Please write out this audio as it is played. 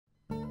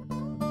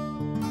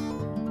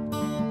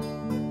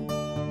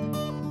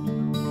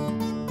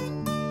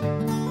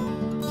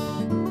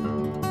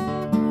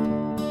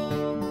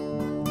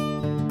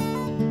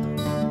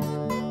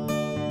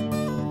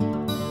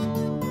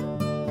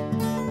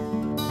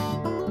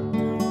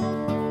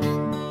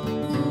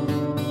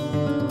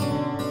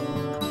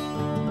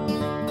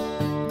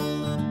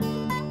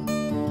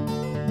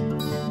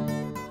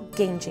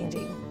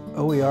game-changing.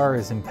 OER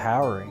is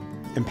empowering.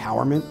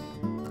 Empowerment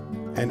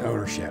and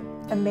ownership.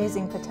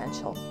 Amazing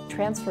potential.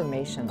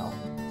 Transformational.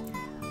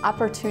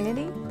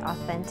 Opportunity.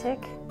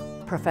 Authentic.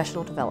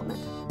 Professional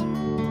development.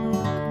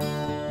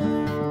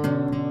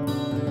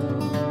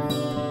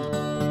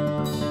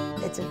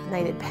 It's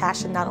ignited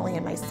passion not only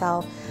in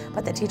myself,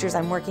 but the teachers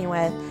I'm working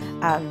with.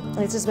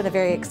 It's just been a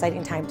very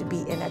exciting time to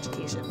be in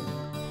education.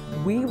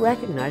 We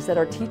recognize that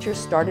our teachers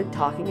started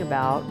talking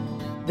about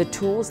the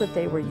tools that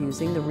they were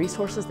using, the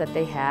resources that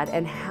they had,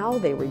 and how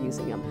they were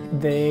using them.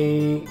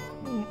 They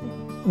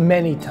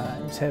many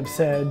times have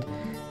said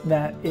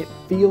that it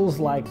feels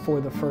like for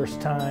the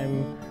first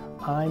time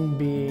I'm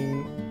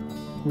being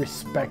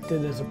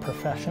respected as a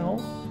professional.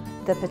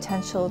 The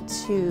potential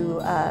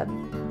to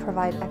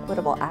provide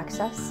equitable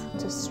access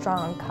to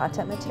strong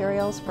content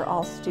materials for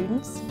all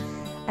students,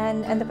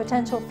 and the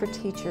potential for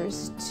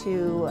teachers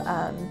to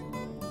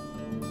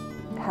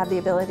have the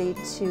ability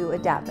to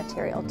adapt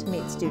material to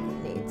meet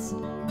student needs.